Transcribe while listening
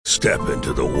Step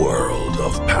into the world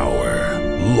of power,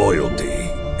 loyalty,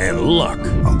 and luck.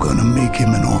 I'm gonna make him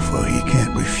an offer he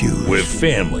can't refuse. With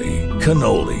family,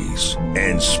 cannolis,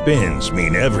 and spins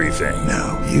mean everything.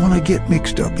 Now, you wanna get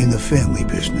mixed up in the family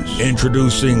business.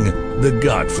 Introducing The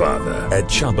Godfather at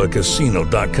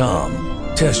ChumbaCasino.com.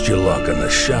 Test your luck in the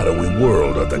shadowy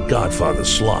world of The Godfather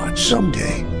slot.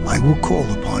 Someday, I will call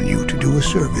upon you to do a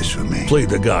service for me. Play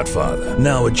The Godfather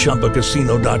now at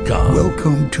ChumbaCasino.com.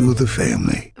 Welcome to the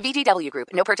family. VGW Group.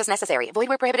 No purchase necessary. Void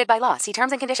where prohibited by law. See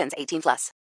terms and conditions.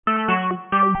 18+.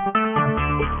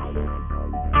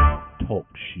 Talk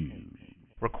shoes.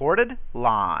 Recorded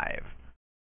live.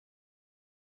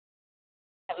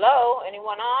 Hello,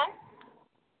 anyone on?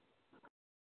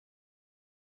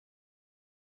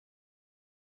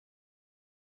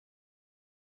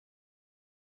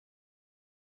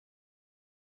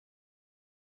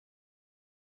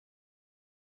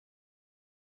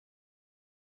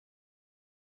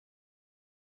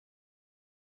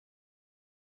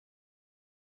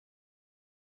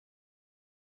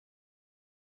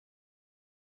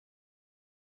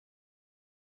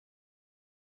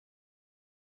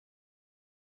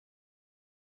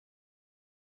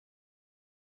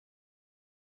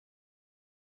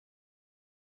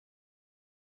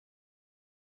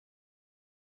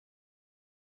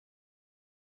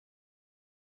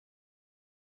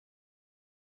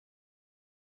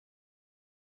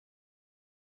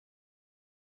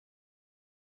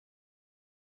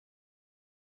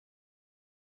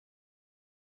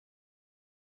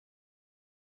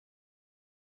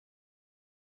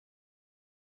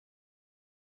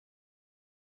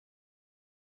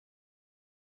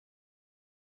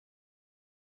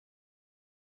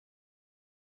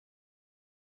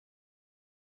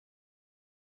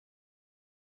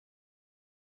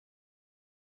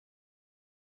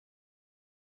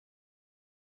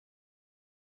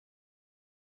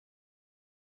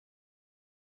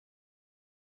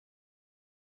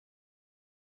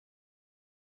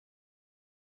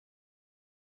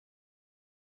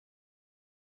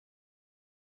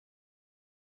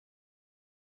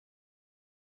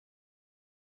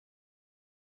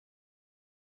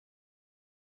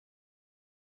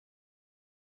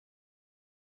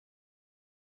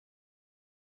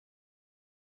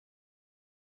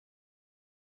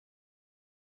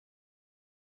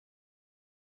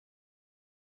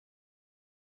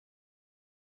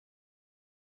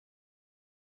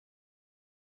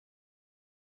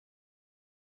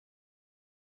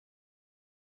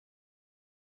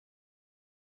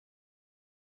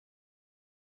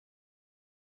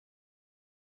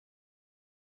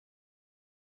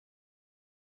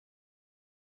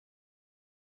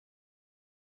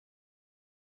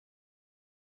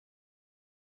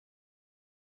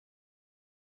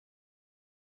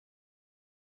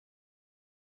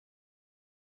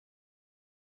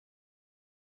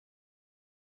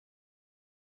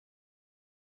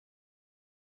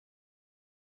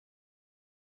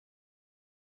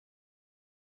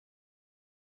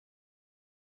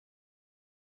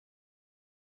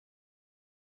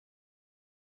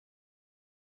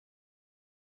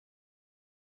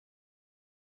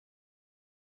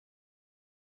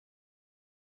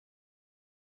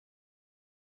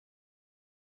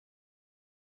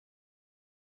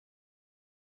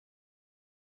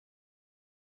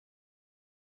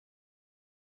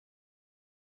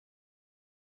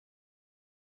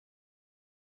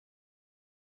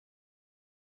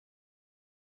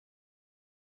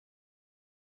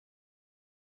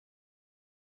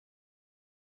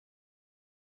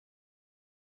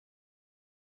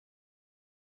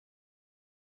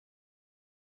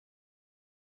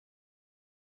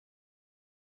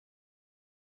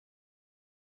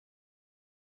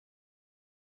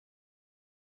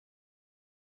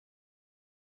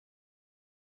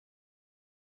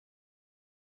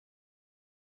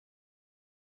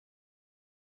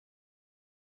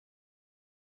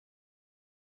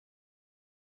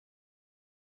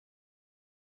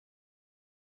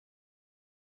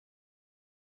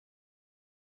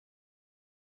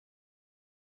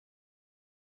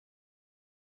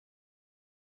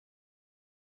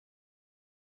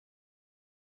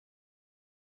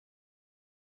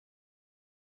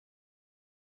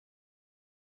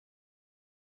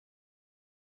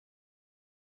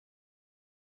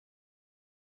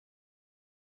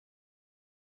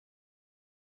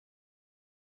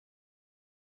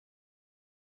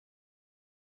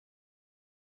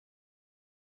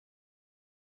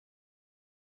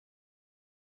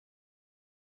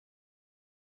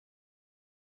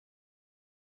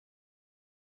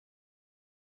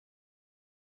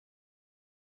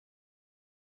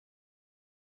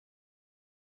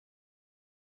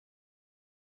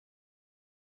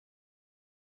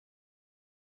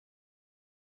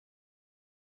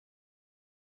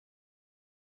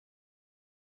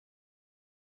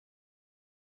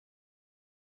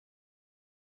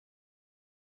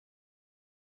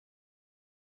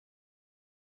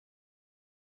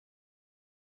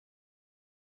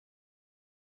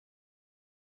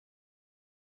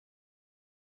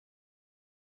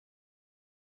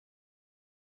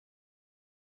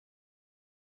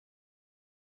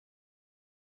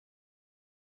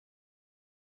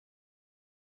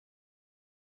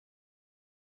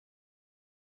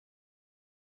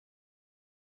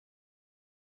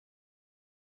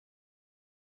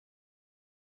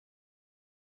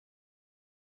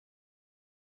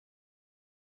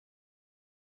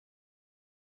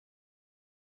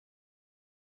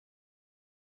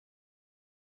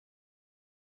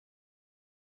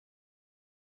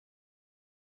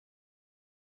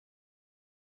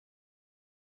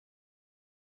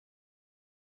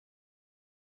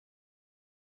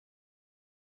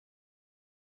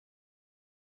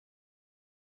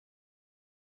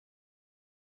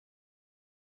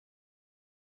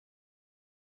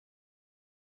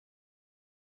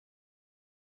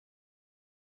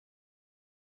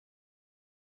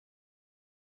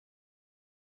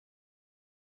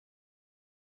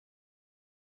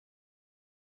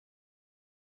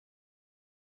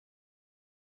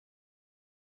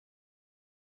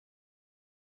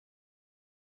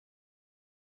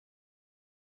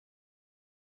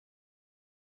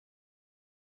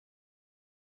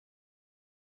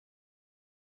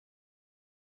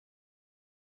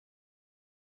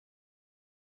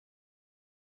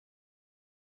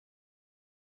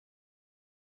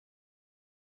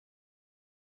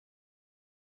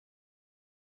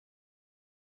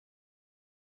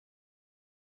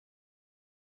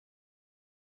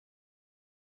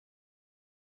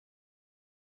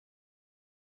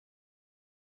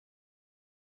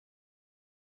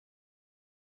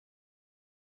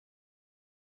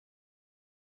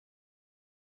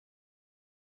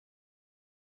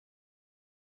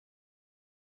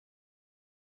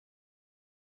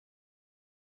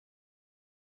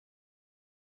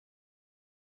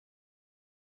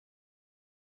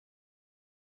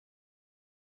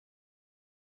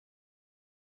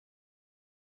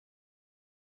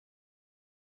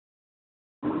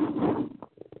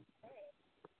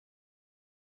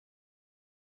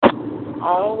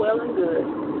 All well and good.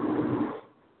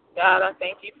 God, I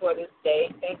thank you for this day.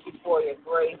 Thank you for your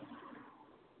grace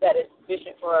that is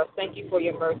sufficient for us. Thank you for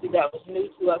your mercy that was new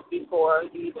to us before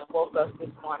you even woke us this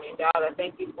morning. God, I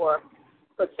thank you for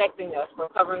protecting us, for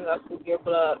covering us with your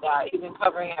blood, God, even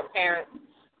covering our parents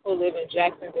who live in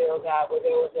Jacksonville, God, where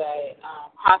there was a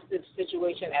hostage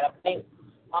situation at a bank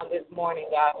on this morning,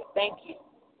 God. We thank you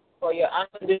for your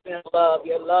unconditional love,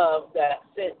 your love that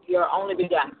sent your only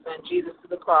begotten Son, Jesus, to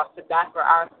the cross to die for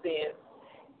our sins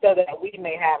so that we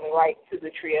may have a right to the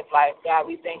tree of life. God,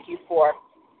 we thank you for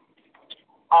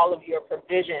all of your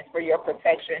provision, for your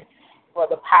protection, for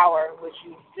the power which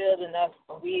you instilled in us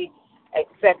when we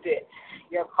accepted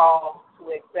your call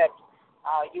to accept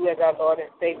you as our Lord and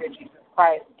Savior, Jesus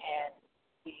Christ, and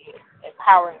the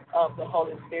empowering of the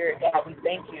Holy Spirit. God, we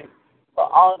thank you for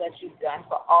all that you've done,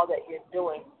 for all that you're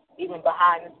doing, even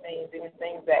behind the scenes, even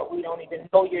things that we don't even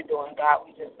know you're doing, God.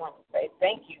 We just want to say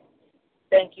thank you.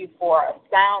 Thank you for a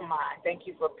sound mind. Thank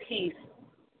you for peace.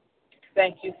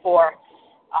 Thank you for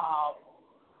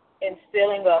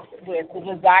instilling us with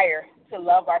the desire to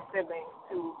love our siblings,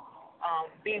 to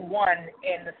be one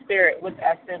in the spirit with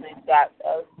our siblings. God,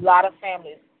 a lot of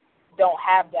families don't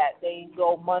have that. They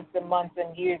go months and months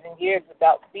and years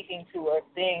without speaking to or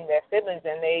seeing their siblings,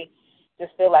 and they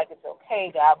just feel like it's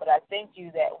okay, God. But I thank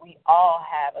you that we all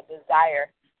have a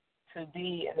desire to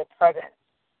be in the presence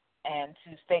and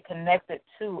to stay connected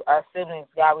to our siblings,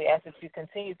 God. We ask that you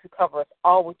continue to cover us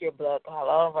all with your blood, God.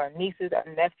 All of our nieces,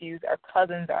 our nephews, our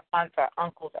cousins, our aunts, our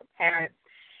uncles, our parents,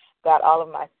 God, all of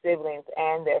my siblings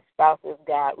and their spouses,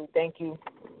 God. We thank you,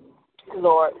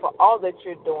 Lord, for all that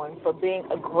you're doing, for being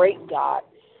a great God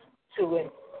to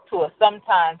a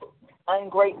sometimes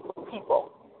ungrateful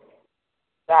people.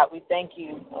 God, we thank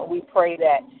you. We pray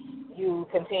that you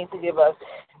continue to give us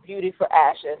beauty for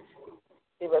ashes,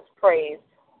 give us praise,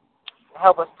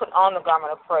 help us put on the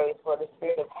garment of praise for the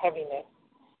spirit of heaviness.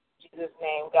 In Jesus'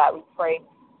 name, God, we pray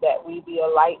that we be a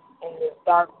light in this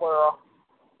dark world.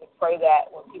 We pray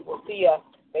that when people see us,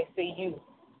 they see you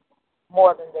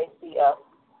more than they see us.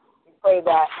 We pray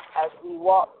that as we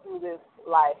walk through this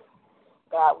life,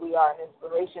 God, we are an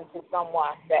inspiration to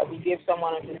someone, that we give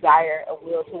someone a desire, a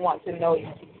will to want to know you,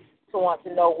 to want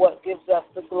to know what gives us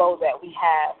the glow that we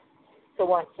have, to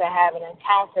want to have an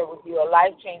encounter with you, a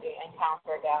life-changing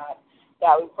encounter, God.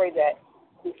 God, we pray that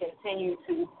we continue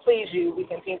to please you. We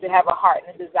continue to have a heart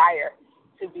and a desire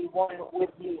to be one with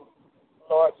you,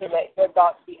 Lord, to let your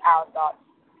thoughts be our thoughts.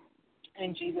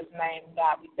 In Jesus' name,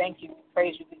 God, we thank you, we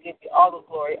praise you, we give you all the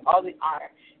glory, all the honor,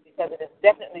 because it is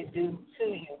definitely due to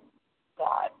you,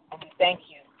 God. And we thank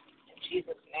you. In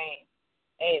Jesus' name,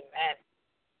 amen.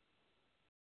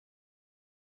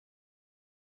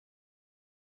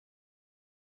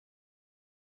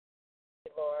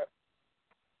 Lord.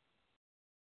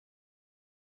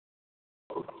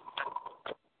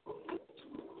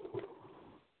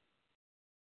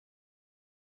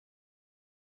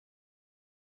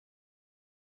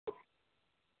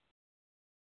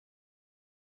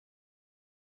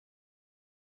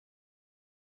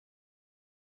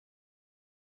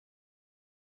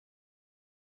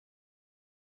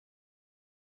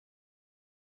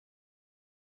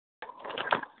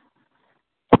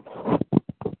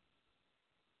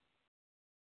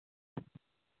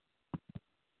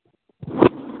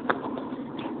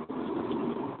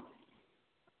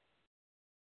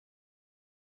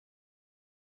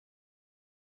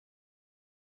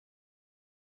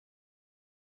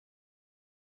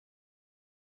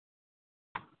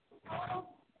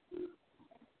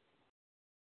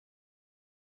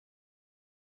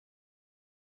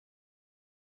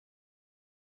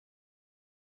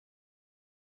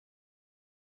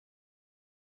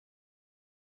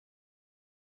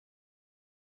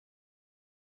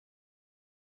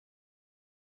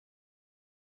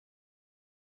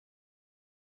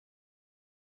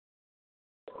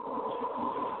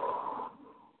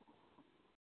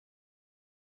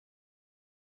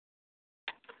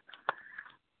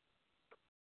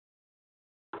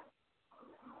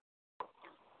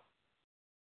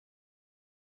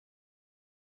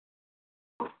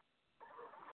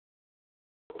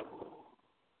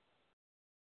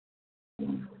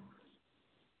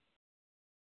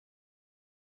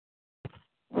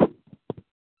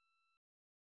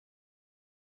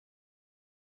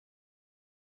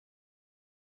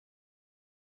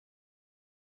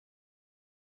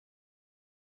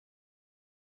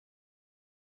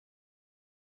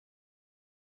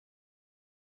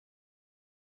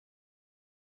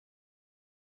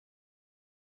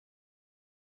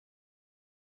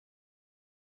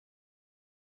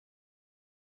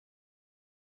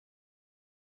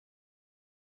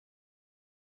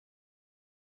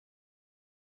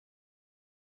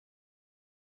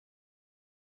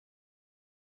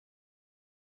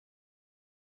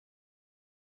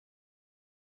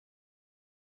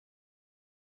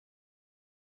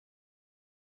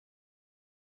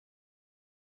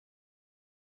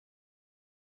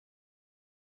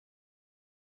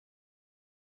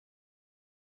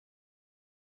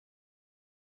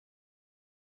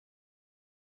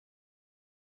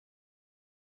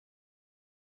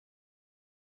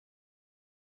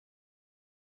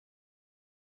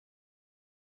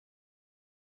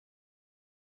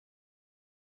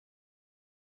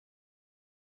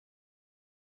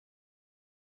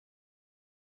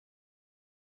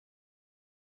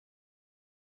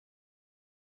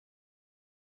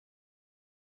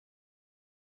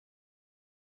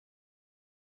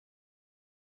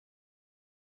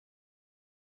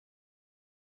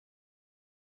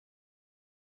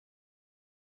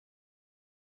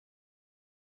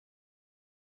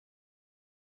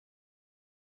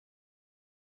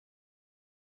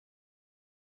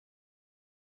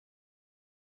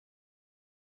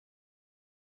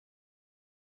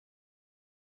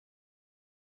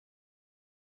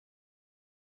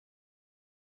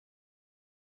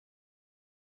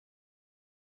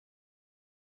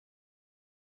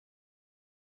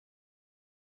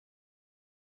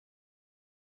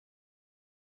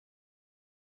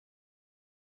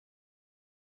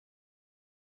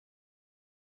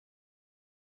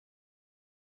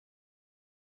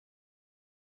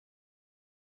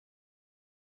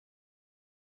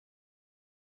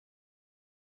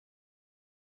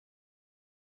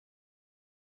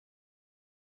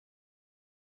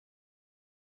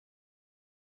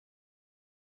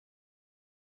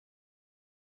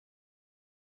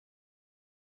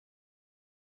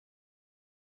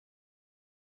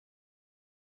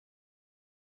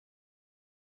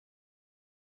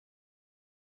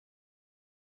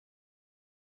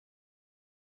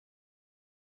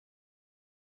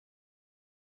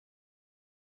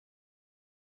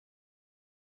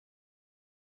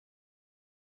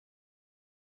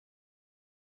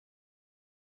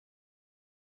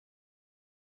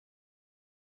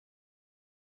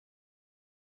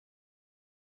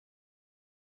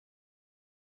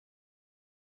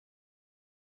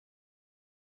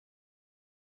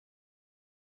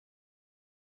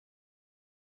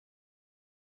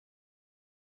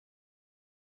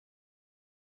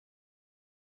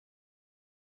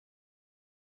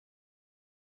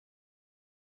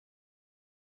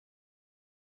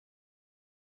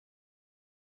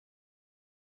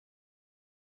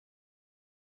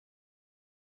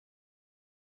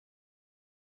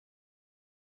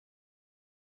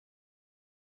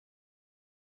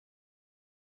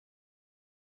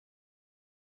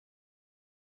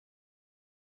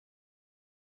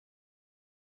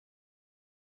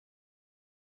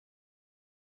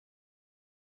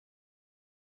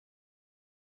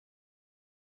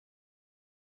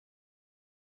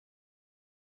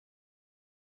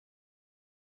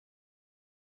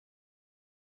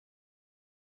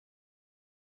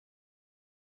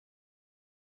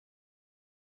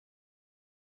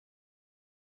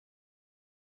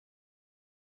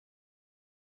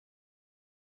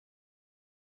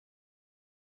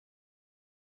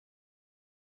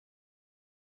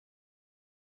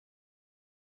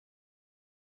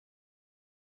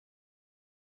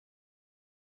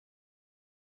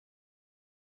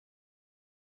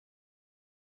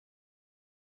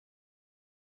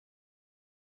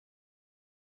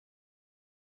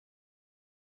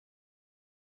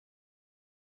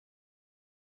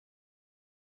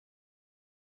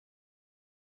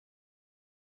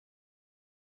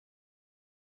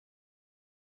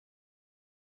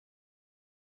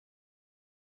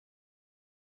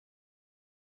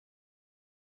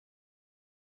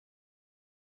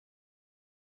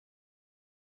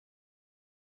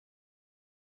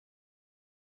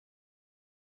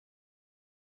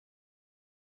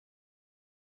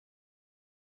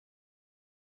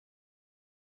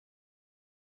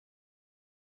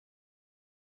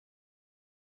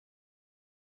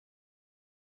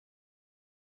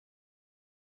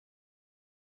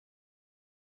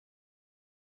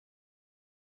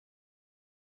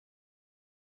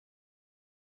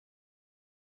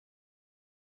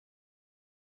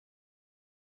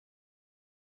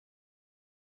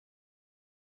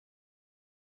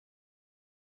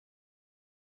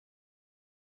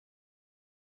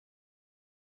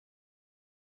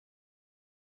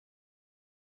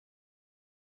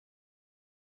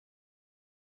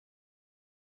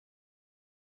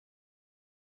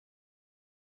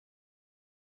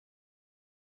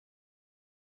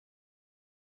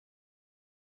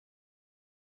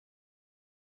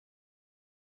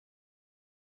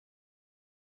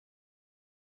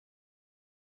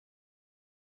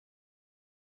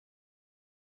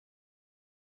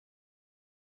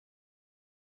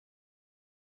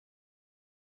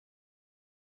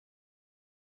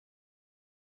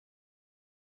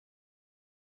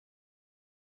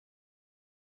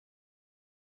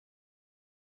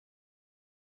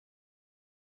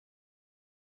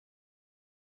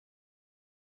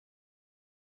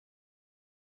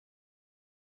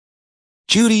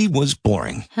 Judy was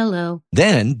boring. Hello.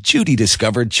 Then Judy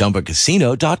discovered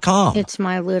ChumbaCasino.com. It's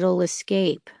my little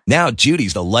escape. Now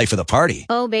Judy's the life of the party.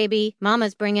 Oh, baby,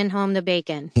 mama's bringing home the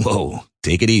bacon. Whoa,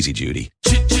 take it easy, Judy.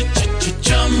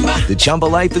 The Chumba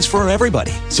life is for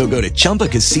everybody. So go to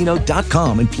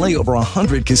ChumbaCasino.com and play over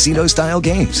 100 casino-style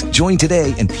games. Join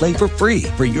today and play for free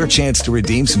for your chance to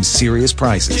redeem some serious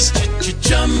prizes.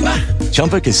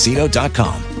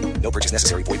 ChumbaCasino.com. No purchase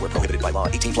necessary. Void where prohibited by law.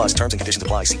 18+ terms and conditions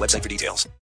apply. See website for details.